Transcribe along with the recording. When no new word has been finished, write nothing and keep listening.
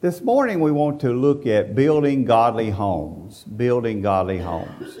This morning we want to look at building godly homes. Building godly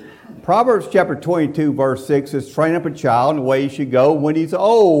homes. Proverbs chapter 22 verse 6 says, "Train up a child in the way he should go. When he's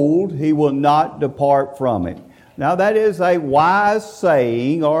old, he will not depart from it." Now that is a wise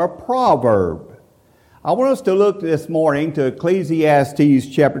saying or a proverb. I want us to look this morning to Ecclesiastes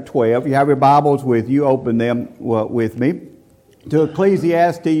chapter 12. If you have your Bibles with you, open them with me to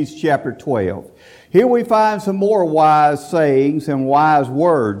Ecclesiastes chapter 12. Here we find some more wise sayings and wise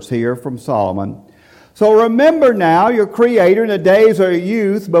words here from Solomon. "So remember now your Creator in the days of your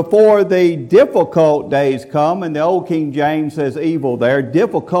youth before the difficult days come." And the old King James says evil there.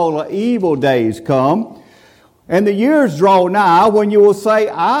 Difficult or evil days come. "And the years draw nigh when you will say,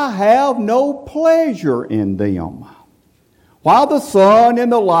 I have no pleasure in them. While the sun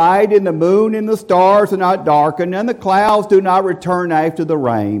and the light and the moon and the stars are not darkened and the clouds do not return after the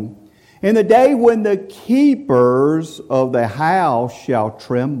rain. In the day when the keepers of the house shall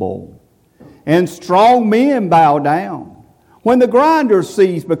tremble, and strong men bow down. When the grinders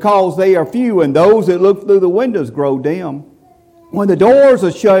cease because they are few, and those that look through the windows grow dim. When the doors are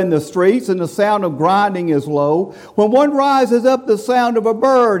shut in the streets, and the sound of grinding is low. When one rises up the sound of a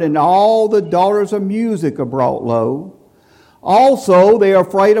bird, and all the daughters of music are brought low. Also they are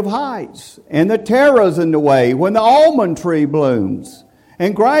afraid of heights, and the terrors in the way. When the almond tree blooms,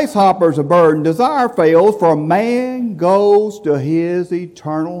 and grasshoppers are burdened, desire fails, for man goes to his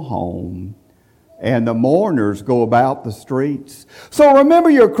eternal home, and the mourners go about the streets. So remember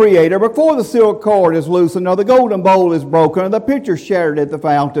your Creator before the silk cord is loosened, or the golden bowl is broken, or the pitcher shattered at the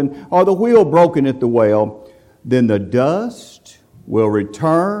fountain, or the wheel broken at the well. Then the dust will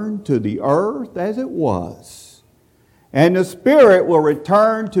return to the earth as it was, and the spirit will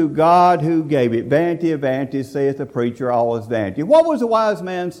return to God who gave it. Vanity of vanity, saith the preacher, all is vanity." What was the wise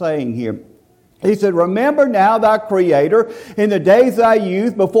man saying here? He said, remember now thy Creator in the days of thy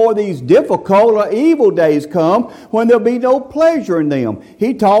youth before these difficult or evil days come when there'll be no pleasure in them.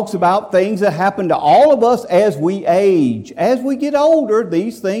 He talks about things that happen to all of us as we age. As we get older,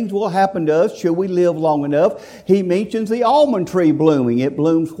 these things will happen to us should we live long enough. He mentions the almond tree blooming. It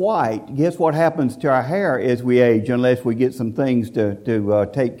blooms white. Guess what happens to our hair as we age unless we get some things to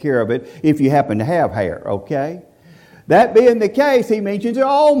take care of it if you happen to have hair, okay? That being the case, he mentions the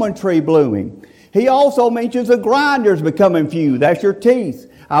almond tree blooming. He also mentions the grinders becoming few. That's your teeth.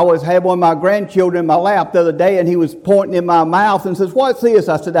 I always had one of my grandchildren in my lap the other day, and he was pointing in my mouth and says, "What's this?"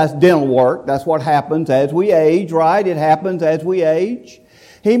 I said, "That's dental work. That's what happens as we age, right? It happens as we age."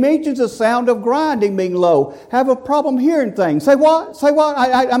 He mentions the sound of grinding being low. Have a problem hearing things. Say what? Say what?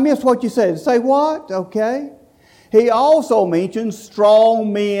 I missed what you said. Say what? Okay. He also mentions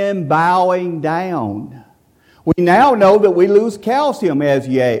strong men bowing down. We now know that we lose calcium as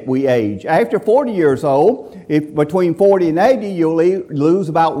we age. After 40 years old, if between 40 and 80, you'll lose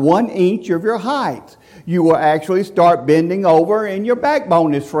about 1 inch of your height. You will actually start bending over and your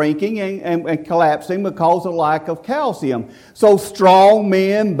backbone is shrinking and collapsing because of lack of calcium. So strong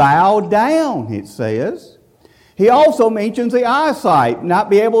men bow down, it says. He also mentions the eyesight, not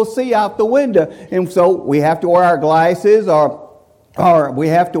be able to see out the window. And so we have to wear our glasses or we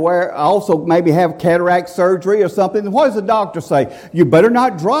have to also maybe have cataract surgery or something. What does the doctor say? You better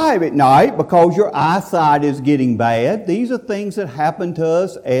not drive at night because your eyesight is getting bad. These are things that happen to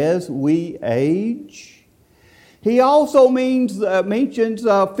us as we age. He also mentions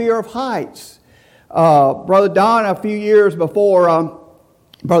fear of heights. Brother Don, a few years before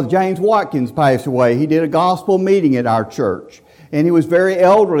Brother James Watkins passed away, he did a gospel meeting at our church. And he was very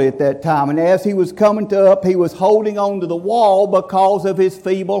elderly at that time. And as he was coming up, he was holding on to the wall because of his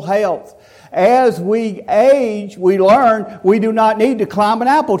feeble health. As we age, we learn we do not need to climb an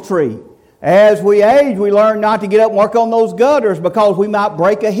apple tree. As we age, we learn not to get up and work on those gutters because we might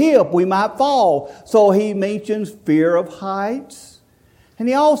break a hip, we might fall. So he mentions fear of heights. And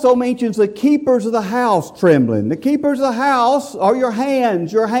he also mentions the keepers of the house trembling. The keepers of the house are your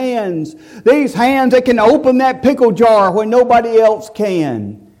hands, your hands. These hands that can open that pickle jar when nobody else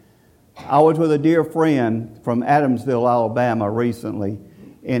can. I was with a dear friend from Adamsville, Alabama recently,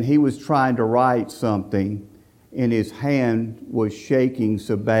 and he was trying to write something, and his hand was shaking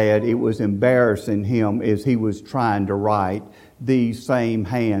so bad it was embarrassing him as he was trying to write. These same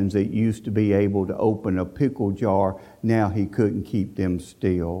hands that used to be able to open a pickle jar, now he couldn't keep them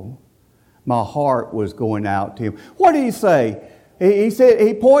still. My heart was going out to him. What did he say?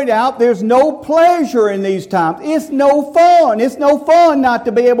 He pointed out there's no pleasure in these times. It's no fun. It's no fun not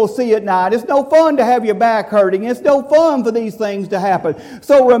to be able to see at night. It's no fun to have your back hurting. It's no fun for these things to happen.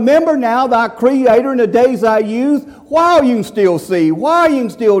 So remember now thy Creator in the days of thy youth, while you can still see, while you can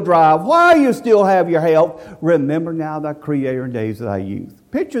still drive, while you still have your health. Remember now thy Creator in the days of thy youth.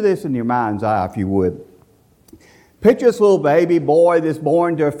 Picture this in your mind's eye, if you would. Picture this little baby boy that's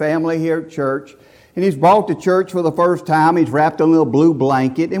born to a family here at church, and he's brought to church for the first time. He's wrapped in a little blue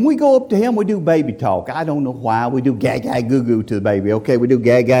blanket, and we go up to him, we do baby talk. I don't know why. We do gag-gag-goo-goo to the baby. Okay, we do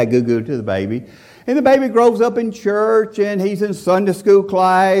gag-gag-goo-goo to the baby. And the baby grows up in church, and he's in Sunday school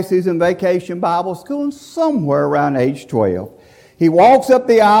class, he's in vacation Bible school, and somewhere around age 12. He walks up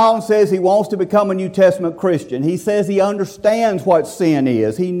the aisle and says he wants to become a New Testament Christian. He says he understands what sin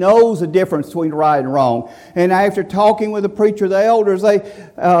is. He knows the difference between right and wrong. And after talking with the preacher, the elders,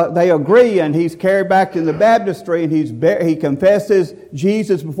 they agree, and he's carried back to the baptistry, and he confesses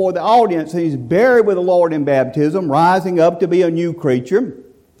Jesus before the audience, and he's buried with the Lord in baptism, rising up to be a new creature.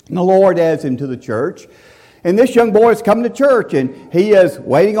 And the Lord adds him to the church. And this young boy is coming to church, and he is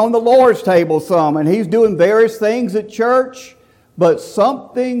waiting on the Lord's table some, and he's doing various things at church. But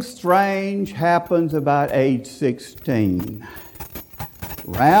something strange happens about age 16.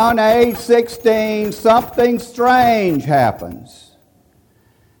 Around age 16, something strange happens.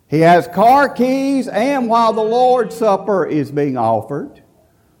 He has car keys, and while the Lord's Supper is being offered,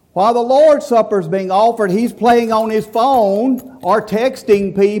 he's playing on his phone or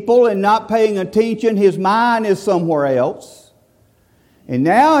texting people and not paying attention. His mind is somewhere else. And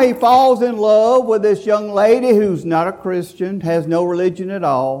now he falls in love with this young lady who's not a Christian, has no religion at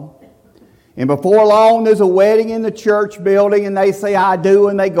all. And before long, there's a wedding in the church building, and they say, "I do,"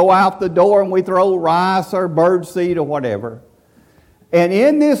 and they go out the door, and we throw rice or birdseed or whatever. And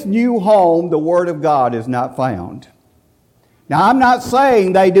in this new home, the Word of God is not found. Now, I'm not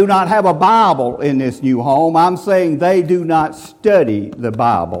saying they do not have a Bible in this new home. I'm saying they do not study the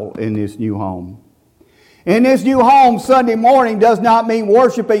Bible in this new home. In this new home, Sunday morning does not mean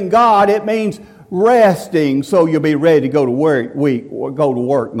worshiping God. It means resting so you'll be ready to go to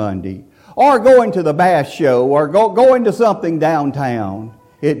work Monday. Or going to the bass show, or going to something downtown.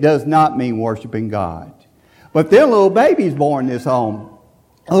 It does not mean worshiping God. But then a little baby's born in this home.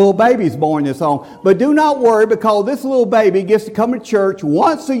 But do not worry, because this little baby gets to come to church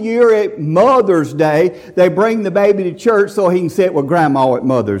once a year at Mother's Day. They bring the baby to church so he can sit with Grandma at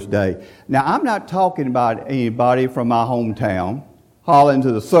Mother's Day. Now, I'm not talking about anybody from my hometown, Hollins,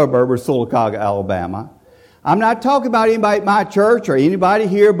 to the suburb of Sylacauga, Alabama. I'm not talking about anybody at my church or anybody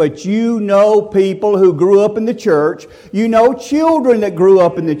here, but you know people who grew up in the church. You know children that grew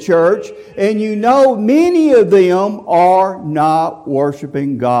up in the church. And you know many of them are not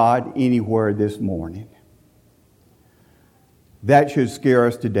worshiping God anywhere this morning. That should scare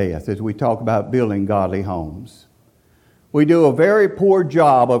us to death as we talk about building godly homes. We do a very poor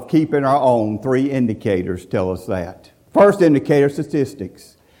job of keeping our own. 3 indicators tell us that. First indicator,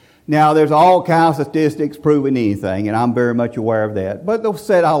 statistics. Now, there's all kinds of statistics proving anything, and I'm very much aware of that. But the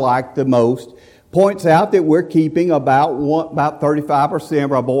set I like the most points out that we're keeping about 35%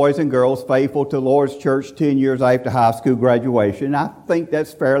 of our boys and girls faithful to the Lord's church 10 years after high school graduation. I think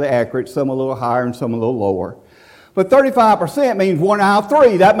that's fairly accurate, some a little higher and some a little lower. But 35% means 1 out of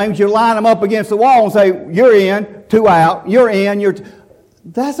 3. That means you line them up against the wall and say, "You're in," 2 out, "You're in,"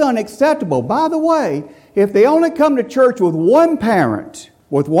 That's unacceptable. By the way, if they only come to church with one parent,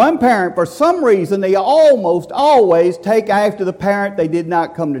 for some reason, they almost always take after the parent they did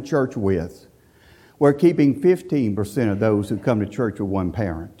not come to church with. We're keeping 15% of those who come to church with one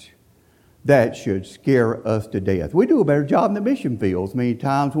parent. That should scare us to death. We do a better job in the mission fields many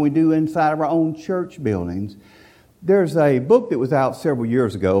times than we do inside of our own church buildings. There's a book that was out several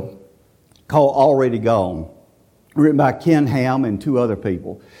years ago called Already Gone, written by Ken Ham and 2 other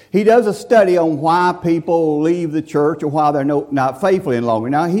people. He does a study on why people leave the church or why they're not faithful any longer.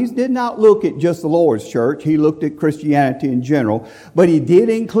 Now, he did not look at just the Lord's church. He looked at Christianity in general, but he did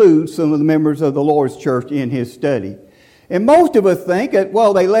include some of the members of the Lord's church in his study. And most of us think that,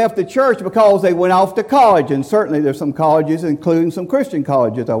 well, they left the church because they went off to college, and certainly there's some colleges, including some Christian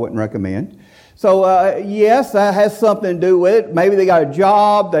colleges, I wouldn't recommend. So, yes, that has something to do with it. Maybe they got a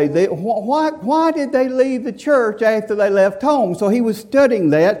job. Why did they leave the church after they left home? So he was studying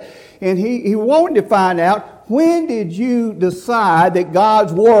that, and he wanted to find out, when did you decide that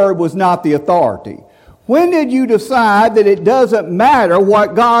God's Word was not the authority? When did you decide that it doesn't matter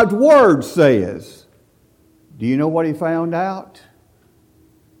what God's Word says? Do you know what he found out?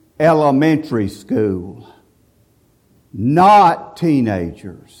 Elementary school. Not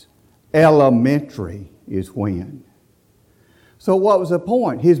teenagers. Elementary is when. So what was the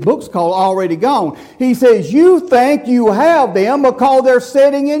point? His book's called Already Gone. He says, you think you have them because they're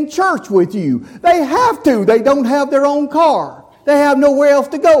sitting in church with you. They have to. They don't have their own car. They have nowhere else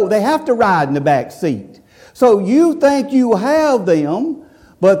to go. They have to ride in the back seat. So you think you have them,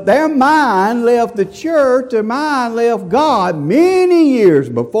 But their mind left the church, their mind left God many years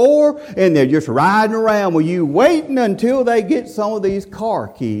before, and they're just riding around with you waiting until they get some of these car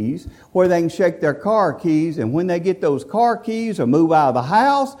keys where they can shake their car keys, and when they get those car keys or move out of the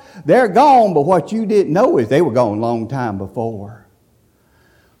house, they're gone, but what you didn't know is they were gone a long time before.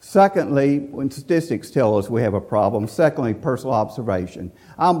 Secondly, when statistics tell us we have a problem, secondly, personal observation.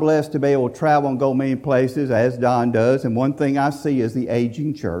 I'm blessed to be able to travel and go many places, as Don does, and one thing I see is the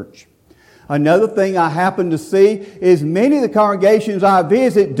aging church. Another thing I happen to see is many of the congregations I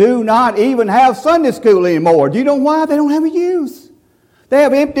visit do not even have Sunday school anymore. Do you know why? They don't have a youth. They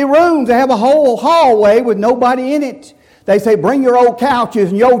have empty rooms. They have a whole hallway with nobody in it. They say, bring your old couches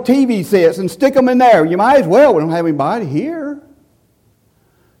and your old TV sets and stick them in there. You might as well. We don't have anybody here.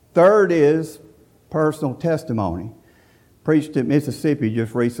 Third is personal testimony. Preached at Mississippi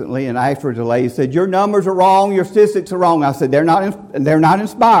just recently, and after the lady said, your numbers are wrong, your statistics are wrong. I said, they're not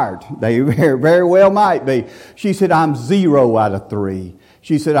inspired. They very well might be. She said, I'm 0 out of 3.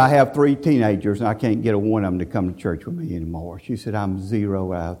 She said, I have 3 teenagers, and I can't get one of them to come to church with me anymore. She said, I'm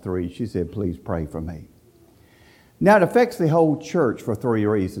 0 out of 3. She said, please pray for me. Now, it affects the whole church for 3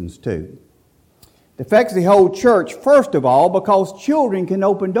 reasons, too. It affects the whole church, first of all, because children can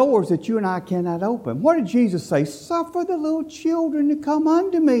open doors that you and I cannot open. What did Jesus say? Suffer the little children to come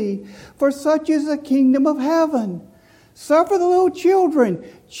unto me, for such is the kingdom of heaven. Suffer the little children.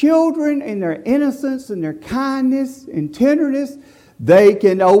 Children in their innocence and their kindness and tenderness, they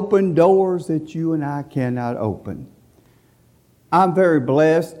can open doors that you and I cannot open. I'm very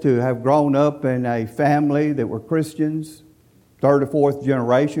blessed to have grown up in a family that were Christians, 3rd or 4th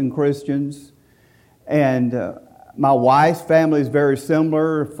generation Christians. And my wife's family is very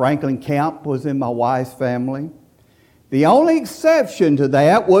similar. Franklin Camp was in my wife's family. The only exception to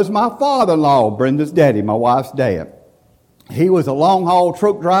that was my father-in-law, Brenda's daddy, my wife's dad. He was a long-haul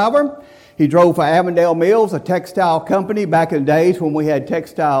truck driver. He drove for Avondale Mills, a textile company back in the days when we had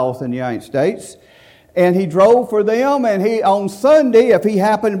textiles in the United States. And he drove for them, and on Sunday, if he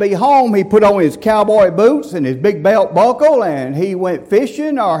happened to be home, he put on his cowboy boots and his big belt buckle, and he went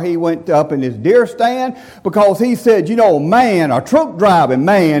fishing, or he went up in his deer stand, because he said, you know, a truck driving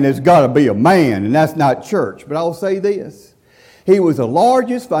man has got to be a man, and that's not church. But I'll say this, he was the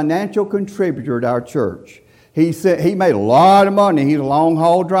largest financial contributor to our church. He made a lot of money. He's a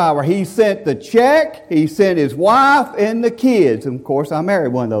long-haul driver. He sent the check. He sent his wife and the kids. And of course, I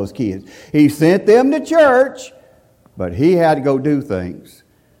married one of those kids. He sent them to church, but he had to go do things.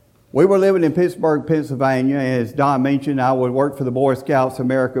 We were living in Pittsburgh, Pennsylvania. As Don mentioned, I would work for the Boy Scouts of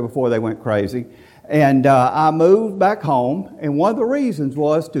America before they went crazy. And I moved back home. And one of the reasons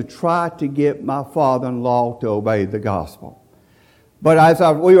was to try to get my father-in-law to obey the gospel. But as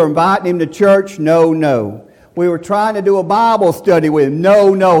we were inviting him to church, no. We were trying to do a Bible study with him.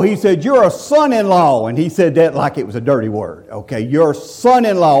 No. He said, you're a son-in-law. And he said that like it was a dirty word. Okay, you're a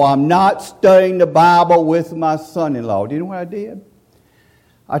son-in-law. I'm not studying the Bible with my son-in-law. Do you know what I did?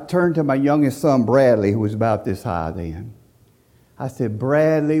 I turned to my youngest son, Bradley, who was about this high then. I said,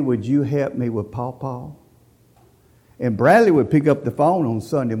 Bradley, would you help me with Pawpaw? And Bradley would pick up the phone on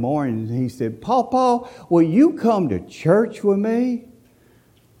Sunday morning, and he said, Pawpaw, will you come to church with me?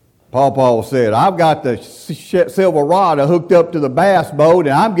 Pawpaw said, I've got the Silverado hooked up to the bass boat,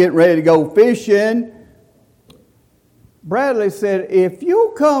 and I'm getting ready to go fishing. Bradley said, if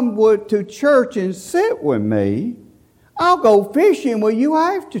you'll come to church and sit with me, I'll go fishing with you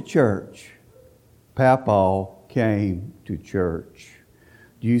after church. Pawpaw came to church.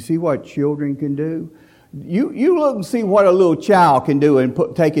 Do you see what children can do? You look and see what a little child can do and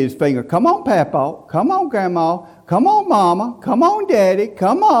take his finger. Come on, Pawpaw. Come on, Grandma. Come on, Mama. Come on, Daddy.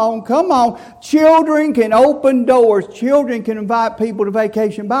 Come on. Children can open doors. Children can invite people to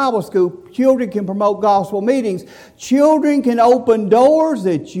Vacation Bible School. Children can promote gospel meetings. Children can open doors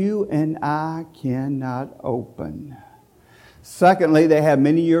that you and I cannot open. Secondly, they have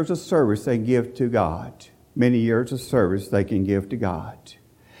many years of service they give to God. Many years of service they can give to God.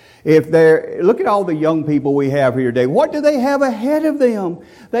 Look at all the young people we have here today. What do they have ahead of them?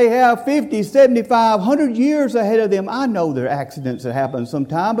 They have 50, 75, 100 years ahead of them. I know there are accidents that happen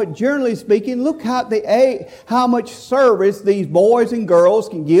sometime, but generally speaking, look how much service these boys and girls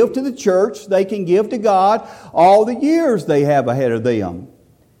can give to the church, they can give to God, all the years they have ahead of them.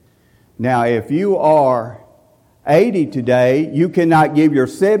 Now, if you are 80 today, you cannot give your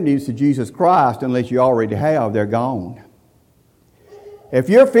 70s to Jesus Christ unless you already have. They're gone. If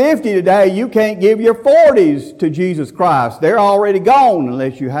you're 50 today, you can't give your 40s to Jesus Christ. They're already gone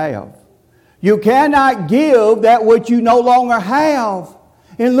unless you have. You cannot give that which you no longer have.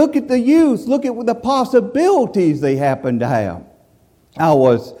 And look at the youth. Look at the possibilities they happen to have.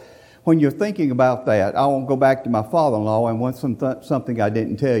 When you're thinking about that, I want to go back to my father-in-law and want something I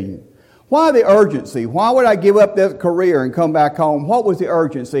didn't tell you. Why the urgency? Why would I give up that career and come back home? What was the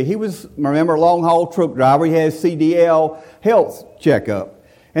urgency? He was, remember, a long-haul truck driver. He had CDL health checkup.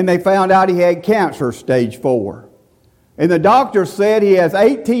 And they found out he had cancer, stage 4. And the doctor said he has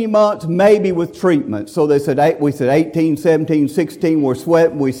 18 months maybe with treatment. So we said 18, 17, 16, we're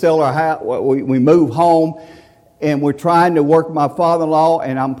sweating, we sell our house, we move home. And we're trying to work with my father-in-law,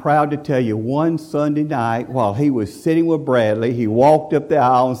 and I'm proud to tell you, one Sunday night, while he was sitting with Bradley, he walked up the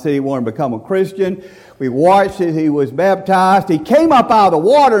aisle and said he wanted to become a Christian. We watched as he was baptized. He came up out of the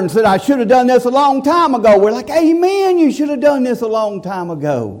water and said, I should have done this a long time ago. We're like, amen, you should have done this a long time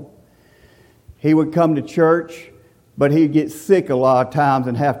ago. He would come to church, but he'd get sick a lot of times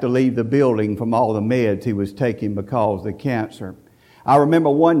and have to leave the building from all the meds he was taking because of the cancer. I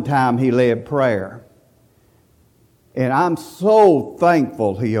remember one time he led prayer. And I'm so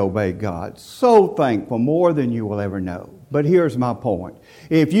thankful he obeyed God. So thankful, more than you will ever know. But here's my point.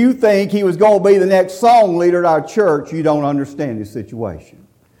 If you think he was going to be the next song leader at our church, you don't understand his situation.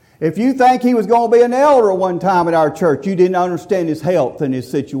 If you think he was going to be an elder one time at our church, you didn't understand his health and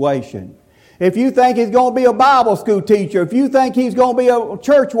his situation. If you think he's going to be a Bible school teacher, if you think he's going to be a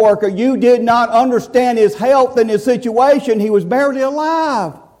church worker, you did not understand his health and his situation. He was barely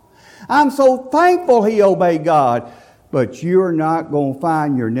alive. I'm so thankful he obeyed God. But you're not going to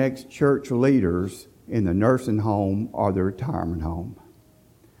find your next church leaders in the nursing home or the retirement home.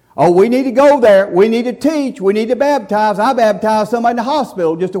 Oh, we need to go there. We need to teach. We need to baptize. I baptized somebody in the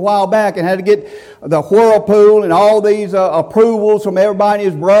hospital just a while back and had to get the whirlpool and all these approvals from everybody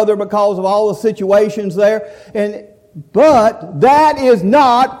and his brother because of all the situations there. But that is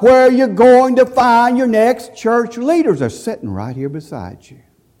not where you're going to find your next church leaders. They're sitting right here beside you.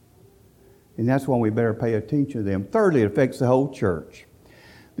 And that's when we better pay attention to them. Thirdly, it affects the whole church.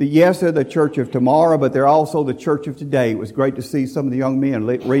 Yes, they're the church of tomorrow, but they're also the church of today. It was great to see some of the young men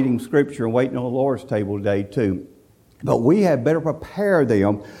reading Scripture and waiting on the Lord's table today, too. But we had better prepare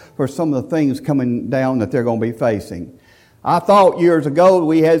them for some of the things coming down that they're going to be facing. I thought years ago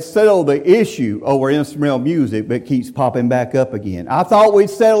we had settled the issue over instrumental music, but it keeps popping back up again. I thought we'd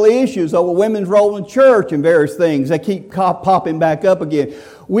settle the issues over women's role in church and various things. They keep popping back up again.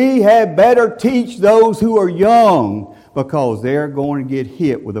 We had better teach those who are young because they're going to get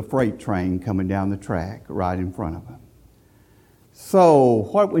hit with a freight train coming down the track right in front of them. So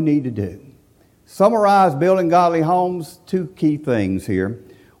what we need to do. Summarize building godly homes, 2 key things here.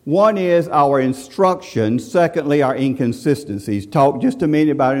 One is our instruction. Secondly, our inconsistencies. Talk just a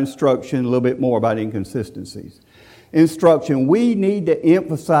minute about instruction, a little bit more about inconsistencies. Instruction. We need to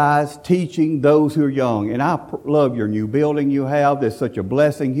emphasize teaching those who are young. And I love your new building you have. There's such a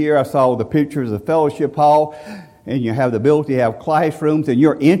blessing here. I saw the pictures of the fellowship hall. And you have the ability to have classrooms and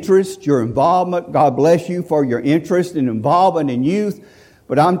your interest, your involvement. God bless you for your interest and involvement in youth.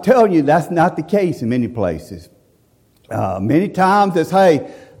 But I'm telling you, that's not the case in many places. Many times it's,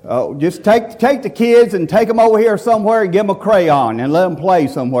 hey, just take the kids and take them over here somewhere and give them a crayon and let them play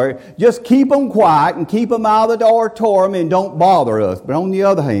somewhere. Just keep them quiet and keep them out of the auditorium and don't bother us. But on the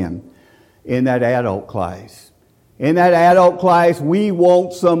other hand, in that adult class, we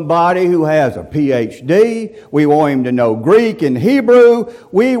want somebody who has a PhD. We want him to know Greek and Hebrew.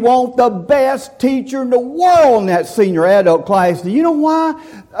 We want the best teacher in the world in that senior adult class. Do you know why?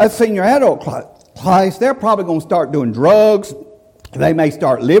 A senior adult class, they're probably going to start doing drugs. They may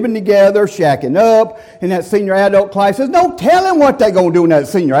start living together, shacking up in that senior adult class. There's no telling what they're going to do in that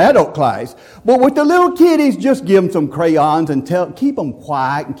senior adult class. But with the little kiddies, just give them some crayons and keep them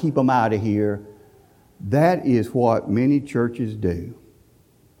quiet and keep them out of here. That is what many churches do.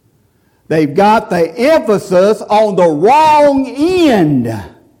 They've got the emphasis on the wrong end.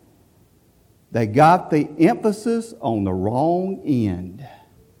 They got the emphasis on the wrong end.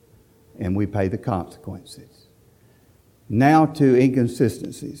 And we pay the consequences. Now to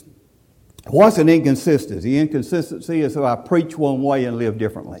inconsistencies. What's an inconsistency? Inconsistency is if I preach one way and live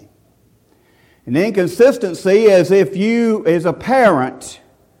differently. An inconsistency is if you, as a parent,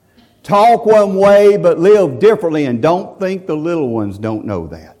 talk one way but live differently and don't think the little ones don't know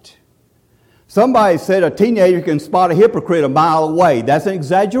that. Somebody said a teenager can spot a hypocrite a mile away. That's an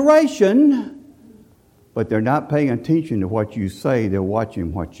exaggeration. But they're not paying attention to what you say. They're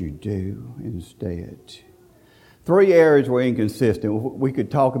watching what you do instead. 3 areas we're inconsistent. We could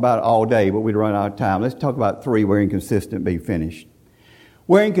talk about it all day, but we'd run out of time. Let's talk about 3 we're inconsistent, be finished.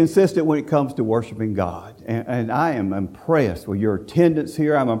 We're inconsistent when it comes to worshiping God. And I am impressed with your attendance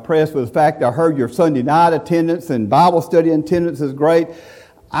here. I'm impressed with the fact that I heard your Sunday night attendance and Bible study attendance is great.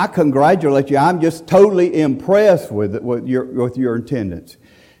 I congratulate you. I'm just totally impressed with your attendance.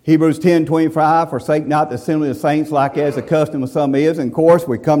 Hebrews 10:25, forsake not the assembly of the saints like as the custom of some is. And of course,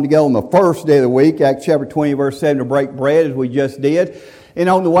 we come together on the first day of the week, Acts chapter 20, verse 7, to break bread as we just did. And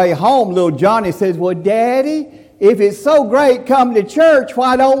on the way home, little Johnny says, well, Daddy, if it's so great coming to church,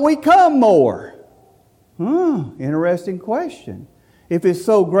 why don't we come more? Interesting question. If it's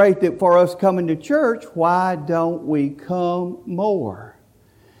so great that for us coming to church, why don't we come more?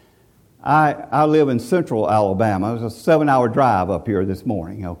 I live in central Alabama. It was a 7-hour drive up here this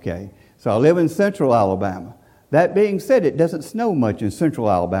morning, okay? So I live in central Alabama. That being said, it doesn't snow much in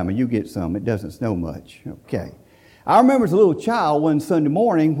central Alabama. You get some. It doesn't snow much, okay? I remember as a little child one Sunday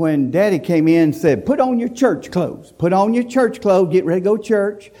morning when Daddy came in and said, put on your church clothes. Put on your church clothes. Get ready to go to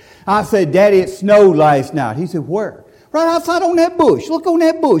church. I said, Daddy, it snowed last night. He said, where? Right outside on that bush. Look on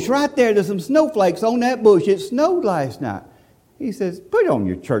that bush right there. There's some snowflakes on that bush. It snowed last night. He says, put on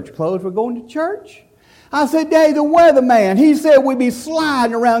your church clothes. We're going to church. I said, Daddy, the weatherman, he said we'd be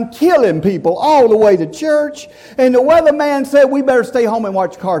sliding around killing people all the way to church. And the weatherman said we better stay home and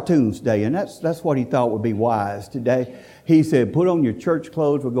watch cartoons today. And that's what he thought would be wise today. He said, put on your church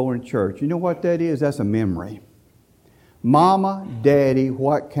clothes. We're going to church. You know what that is? That's a memory. Mama, Daddy,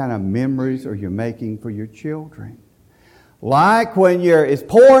 what kind of memories are you making for your children? Like when it's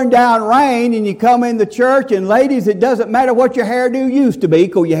pouring down rain and you come in the church, and ladies, it doesn't matter what your hairdo used to be,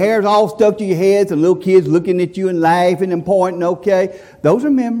 because your hair's all stuck to your heads and little kids looking at you and laughing and pointing, okay? Those are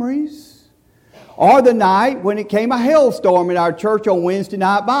memories. Or the night when it came a hailstorm in our church on Wednesday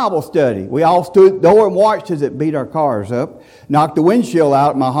night Bible study. We all stood at the door and watched as it beat our cars up, knocked the windshield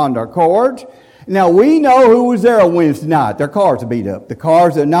out of my Honda Accord. Now, we know who was there on Wednesday night. Their cars are beat up. The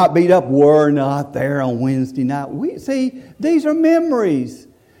cars that are not beat up were not there on Wednesday night. See, these are memories.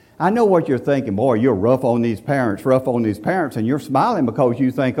 I know what you're thinking. Boy, you're rough on these parents. And you're smiling because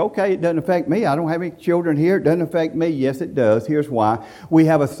you think, okay, it doesn't affect me. I don't have any children here. It doesn't affect me. Yes, it does. Here's why. We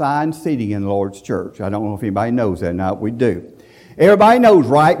have assigned seating in the Lord's church. I don't know if anybody knows that or not. We do. Everybody knows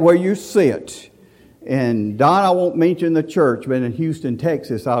right where you sit. And Don, I won't mention the church, but in Houston,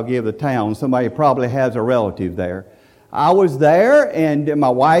 Texas, I'll give the town. Somebody probably has a relative there. I was there, and my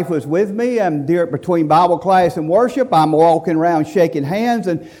wife was with me. I'm there between Bible class and worship. I'm walking around shaking hands,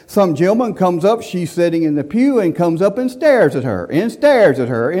 and some gentleman comes up. She's sitting in the pew and comes up and stares at her, and stares at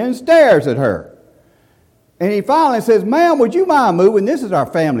her, and stares at her. And he finally says, ma'am, would you mind moving? This is our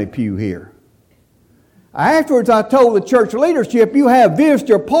family pew here. Afterwards, I told the church leadership, you have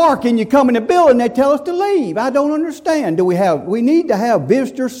visitor parking, you come in the building, they tell us to leave. I don't understand. We need to have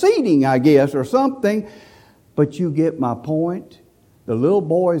visitor seating, I guess, or something. But you get my point. The little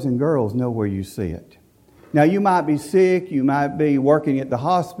boys and girls know where you sit. Now, you might be sick, you might be working at the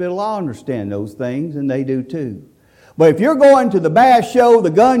hospital. I understand those things, and they do too. But if you're going to the bass show, the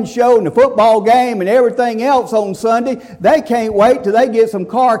gun show, and the football game and everything else on Sunday, they can't wait till they get some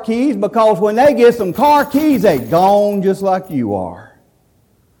car keys, because when they get some car keys, they're gone just like you are.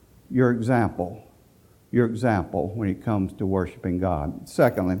 Your example when it comes to worshiping God.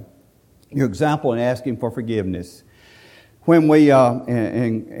 Secondly, your example in asking for forgiveness. When we,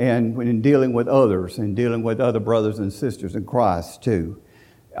 and when dealing with others and dealing with other brothers and sisters in Christ too.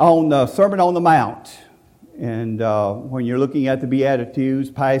 On the Sermon on the Mount, and when you're looking at the Beatitudes,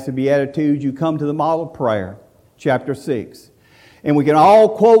 past the Beatitudes, you come to the model prayer, chapter 6. And we can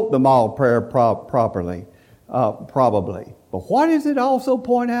all quote the model prayer probably. But what does it also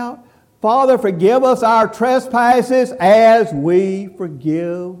point out? Father, forgive us our trespasses as we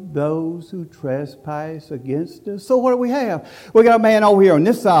forgive those who trespass against us. So what do we have? We got a man over here on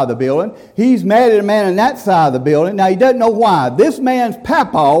this side of the building. He's mad at a man on that side of the building. Now, he doesn't know why. This man's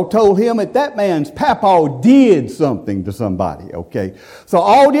papaw told him that man's papaw did something to somebody, okay? So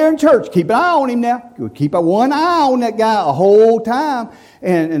all during church, keep an eye on him now. Keep one eye on that guy the whole time.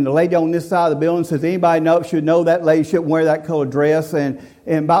 And the lady on this side of the building says, anybody should know that lady shouldn't wear that colored dress.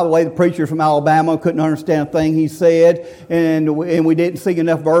 And by the way, the preacher from Alabama couldn't understand a thing he said. And we didn't sing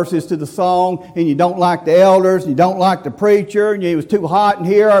enough verses to the song. And you don't like the elders. And you don't like the preacher. And it was too hot in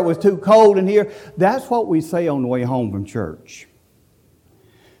here. Or it was too cold in here. That's what we say on the way home from church.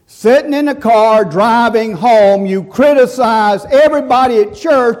 Sitting in the car, driving home, you criticize everybody at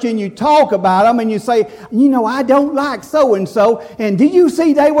church and you talk about them and you say, I don't like so-and-so. And did you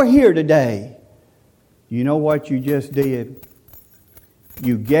see they were here today? You know what you just did?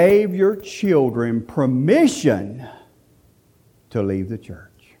 You gave your children permission to leave the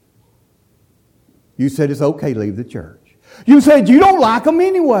church. You said it's okay to leave the church. You said you don't like them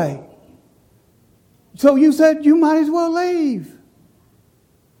anyway. So you said you might as well leave.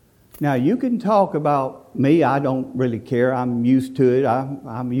 Now, you can talk about me. I don't really care. I'm used to it.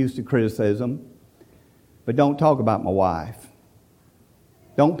 I'm used to criticism. But don't talk about my wife.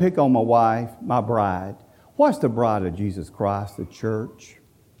 Don't pick on my wife, my bride. What's the bride of Jesus Christ, the church?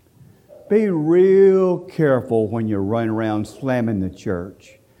 Be real careful when you're running around slamming the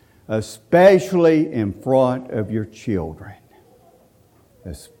church, especially in front of your children.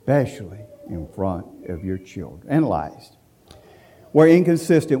 Especially in front of your children. Analyzed. We're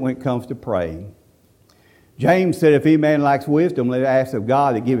inconsistent when it comes to praying. James said, if any man lacks wisdom, let him ask of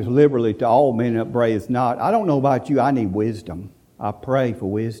God that gives liberally to all men and upbraideth not. I don't know about you, I need wisdom. I pray for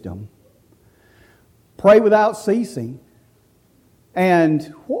wisdom. Pray without ceasing.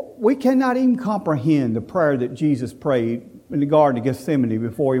 And we cannot even comprehend the prayer that Jesus prayed in the Garden of Gethsemane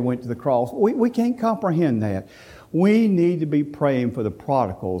before he went to the cross. We can't comprehend that. We need to be praying for the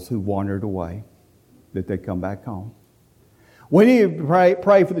prodigals who wandered away, that they come back home. We need to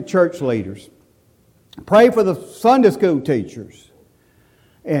pray for the church leaders. Pray for the Sunday school teachers.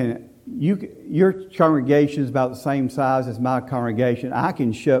 And your congregation is about the same size as my congregation. I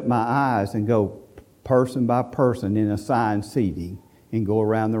can shut my eyes and go person by person in assigned seating and go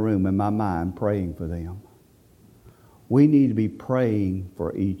around the room in my mind praying for them. We need to be praying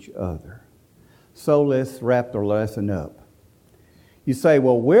for each other. So let's wrap the lesson up. You say,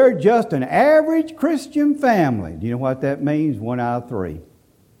 well, we're just an average Christian family. Do you know what that means? 1 out of 3.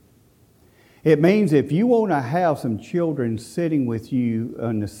 It means if you want to have some children sitting with you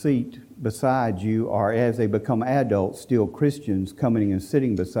on the seat beside you, or as they become adults, still Christians coming and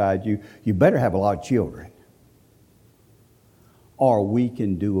sitting beside you, you better have a lot of children. Or we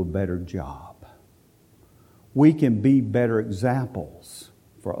can do a better job. We can be better examples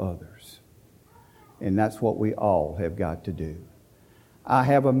for others. And that's what we all have got to do. I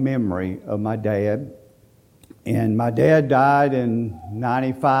have a memory of my dad. And my dad died in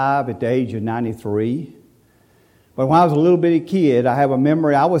 95 at the age of 93. But when I was a little bitty kid, I have a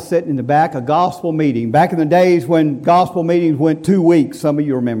memory. I was sitting in the back of a gospel meeting. Back in the days when gospel meetings went 2 weeks. Some of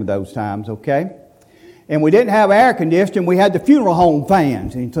you remember those times, okay? And we didn't have air conditioning. We had the funeral home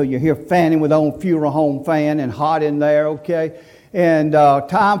fans. And so you hear fanning with own funeral home fan and hot in there, okay? And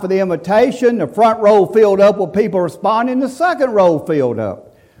time for the invitation. The front row filled up with people responding. The second row filled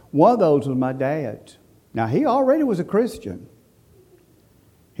up. One of those was my dad. Now, he already was a Christian.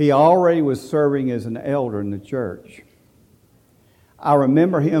 He already was serving as an elder in the church. I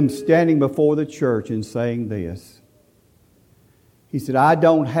remember him standing before the church and saying this. He said, I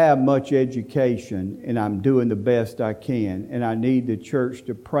don't have much education, and I'm doing the best I can, and I need the church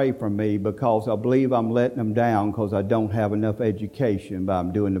to pray for me because I believe I'm letting them down because I don't have enough education, but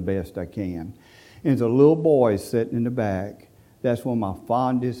I'm doing the best I can. And as a little boy sitting in the back, that's one of my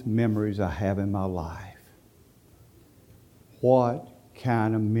fondest memories I have in my life. What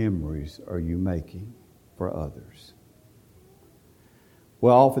kind of memories are you making for others?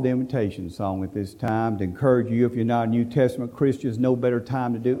 We'll offer the invitation song at this time to encourage you, if you're not a New Testament Christian, there's no better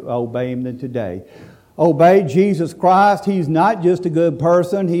time to obey Him than today. Obey Jesus Christ. He's not just a good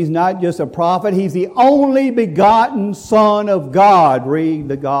person. He's not just a prophet. He's the only begotten Son of God. Read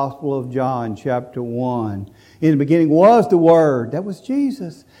the Gospel of John, chapter 1. In the beginning was the Word. That was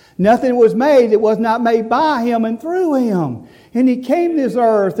Jesus. Nothing was made that was not made by Him and through Him. And He came to this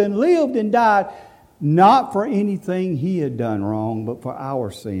earth and lived and died, not for anything He had done wrong, but for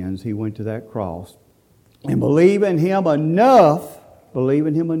our sins. He went to that cross. And believe in Him enough,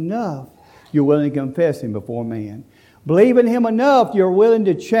 you're willing to confess Him before man. Believe in Him enough, you're willing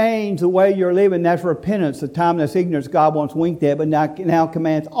to change the way you're living. That's repentance. The time that's ignorance God once winked at, but now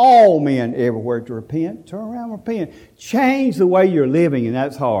commands all men everywhere to repent. Turn around and repent. Change the way you're living, and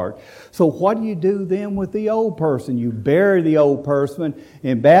that's hard. So what do you do then with the old person? You bury the old person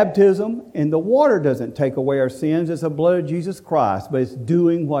in baptism, and the water doesn't take away our sins. It's the blood of Jesus Christ, but it's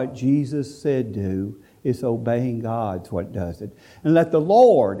doing what Jesus said do. It's obeying God's what does it. And let the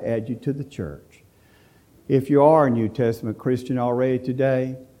Lord add you to the church. If you are a New Testament Christian already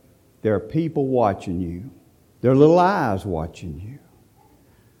today, there are people watching you. There are little eyes watching you.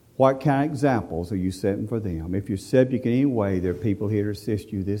 What kind of examples are you setting for them? If you're subject in any way, there are people here to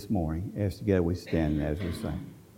assist you this morning. As together we stand as we sing.